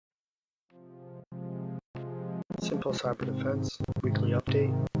Simple Cyber Defense Weekly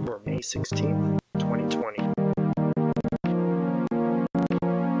Update for May 16th, 2020.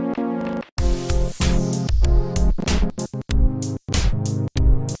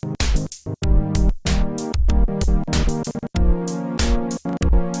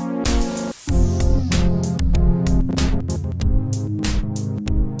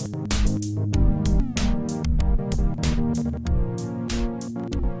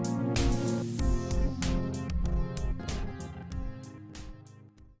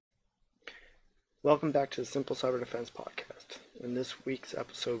 Welcome back to the Simple Cyber Defense Podcast. In this week's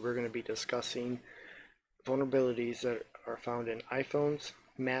episode, we're going to be discussing vulnerabilities that are found in iPhones,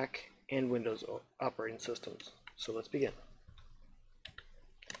 Mac, and Windows operating systems. So let's begin.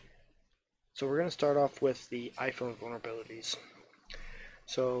 So we're going to start off with the iPhone vulnerabilities.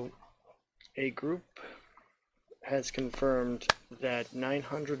 So a group has confirmed that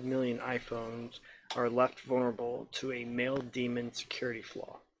 900 million iPhones are left vulnerable to a mail daemon security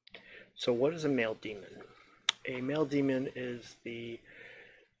flaw. So what is a mail daemon? A mail daemon is the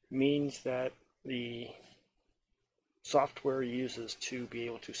means that the software uses to be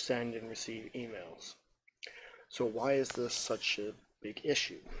able to send and receive emails. So why is this such a big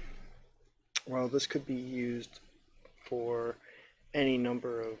issue? Well, this could be used for any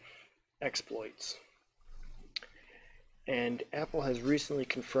number of exploits. And Apple has recently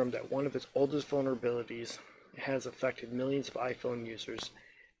confirmed that one of its oldest vulnerabilities has affected millions of iPhone users.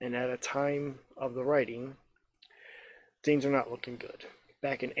 And at a time of the writing, things are not looking good.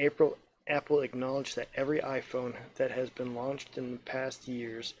 Back in April, Apple acknowledged that every iPhone that has been launched in the past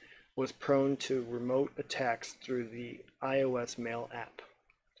years was prone to remote attacks through the iOS Mail app.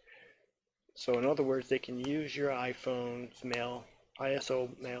 So in other words, they can use your iPhone's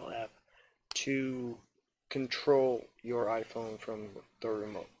ISO Mail app to control your iPhone from the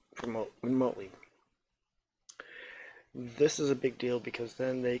remotely. This is a big deal because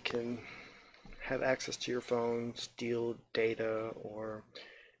then they can have access to your phone, steal data, or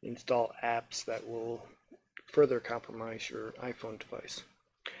install apps that will further compromise your iPhone device.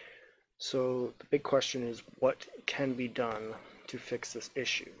 So the big question is, what can be done to fix this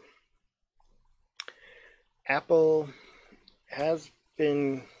issue? Apple has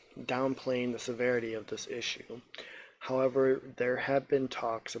been downplaying the severity of this issue. However, there have been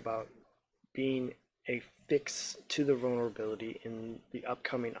talks about being a fix to the vulnerability in the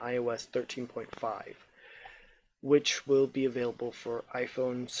upcoming iOS 13.5, which will be available for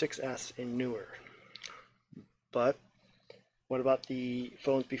iPhone 6s and newer. But what about the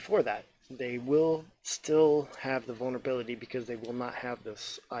phones before that? They will still have the vulnerability because they will not have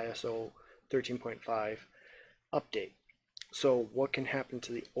this ISO 13.5 update. So what can happen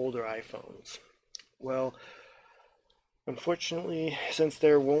to the older iPhones? Well, unfortunately, since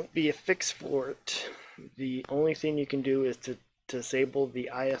there won't be a fix for it, the only thing you can do is to disable the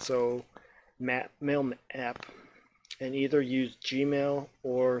ISO Mail app and either use Gmail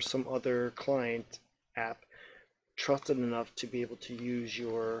or some other client app trusted enough to be able to use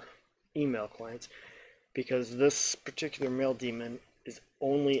your email clients, because this particular mail daemon is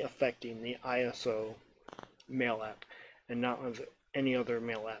only affecting the ISO Mail app and not any other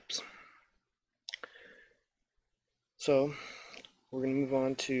mail apps. So we're going to move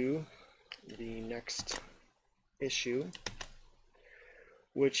on to the next issue,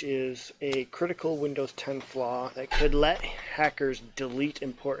 which is a critical Windows 10 flaw that could let hackers delete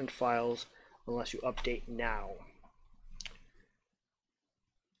important files unless you update now.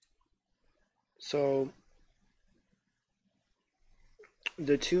 So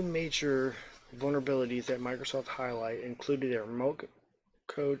the two major vulnerabilities that Microsoft highlight included their remote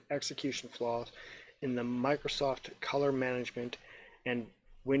code execution flaws in the Microsoft Color Management and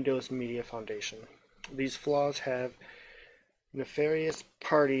Windows Media Foundation. These flaws have nefarious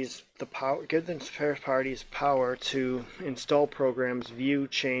parties give the nefarious parties power to install programs, view,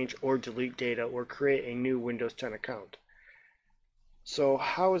 change, or delete data, or create a new Windows 10 account. So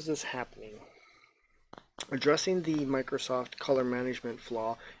how is this happening? Addressing the Microsoft Color Management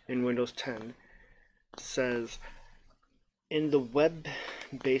flaw in Windows 10 says, in the web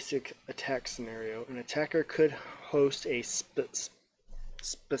basic attack scenario, an attacker could host a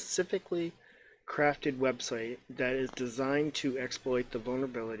specifically crafted website that is designed to exploit the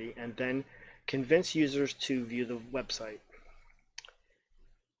vulnerability and then convince users to view the website.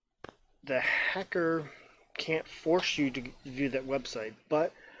 The hacker can't force you to view that website,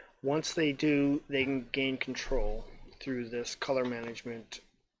 but once they do, they can gain control through this color management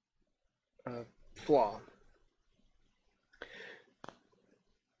flaw.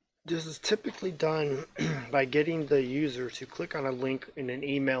 This is typically done by getting the user to click on a link in an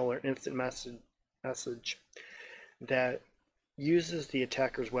email or instant message that uses the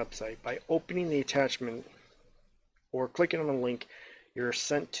attacker's website. By opening the attachment or clicking on the link, you're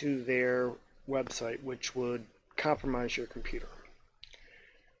sent to their website, which would compromise your computer.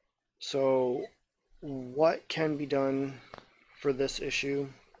 So what can be done for this issue?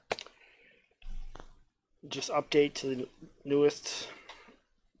 Just update to the newest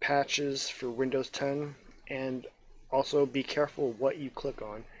patches for Windows 10, and also be careful what you click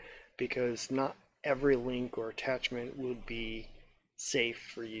on, because not every link or attachment would be safe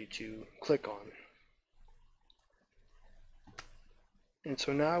for you to click on. And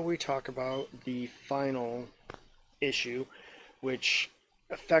so now we talk about the final issue, which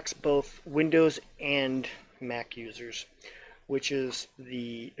affects both Windows and Mac users, which is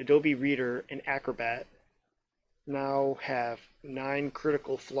the Adobe Reader and Acrobat now have 9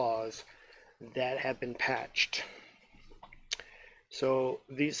 critical flaws that have been patched. So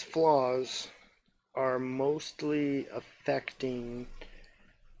these flaws are mostly affecting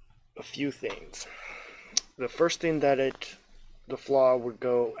a few things. The first thing that the flaw would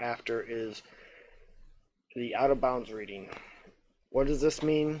go after is the out of bounds reading. What does this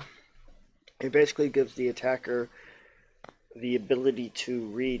mean? It basically gives the attacker the ability to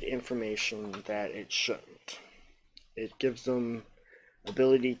read information that it shouldn't. It gives them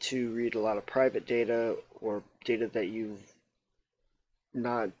ability to read a lot of private data or data that you've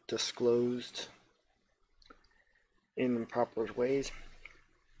not disclosed in proper ways.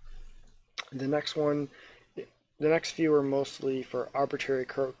 The next few are mostly for arbitrary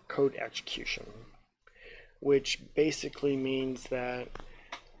code execution, which basically means that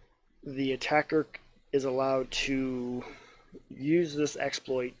the attacker is allowed to use this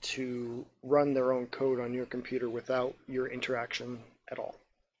exploit to run their own code on your computer without your interaction at all.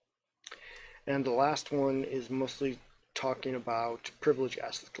 And the last one is mostly talking about privilege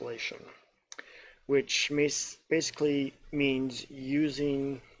escalation, which basically means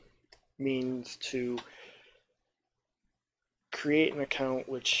using means to create an account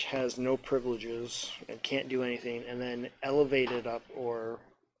which has no privileges and can't do anything, and then elevate it up or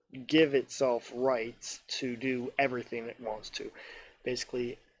give itself rights to do everything it wants to.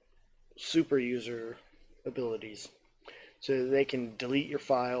 Basically, super user abilities. So they can delete your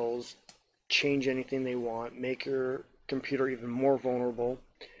files, change anything they want, make your computer even more vulnerable.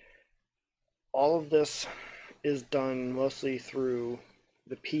 All of this is done mostly through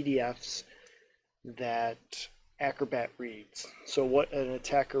the PDFs that Acrobat reads. So what an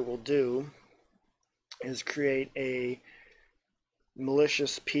attacker will do is create a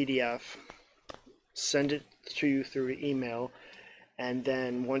malicious PDF, send it to you through email, and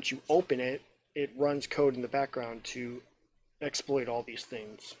then once you open it, it runs code in the background to exploit all these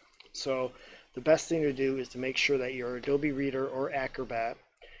things. So the best thing to do is to make sure that your Adobe Reader or Acrobat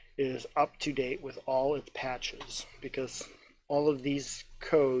is up to date with all its patches, because all of these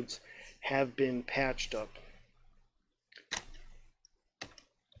codes have been patched up.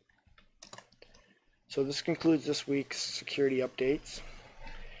 So this concludes this week's security updates.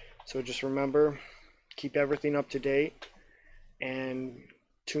 So just remember, keep everything up to date and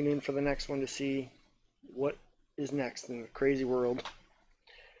tune in for the next one to see what is next in the crazy world.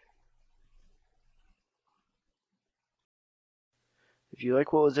 If you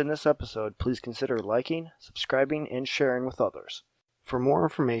like what was in this episode, please consider liking, subscribing, and sharing with others. For more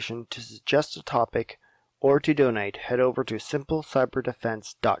information, to suggest a topic, or to donate, head over to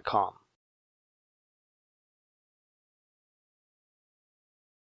simplecyberdefense.com.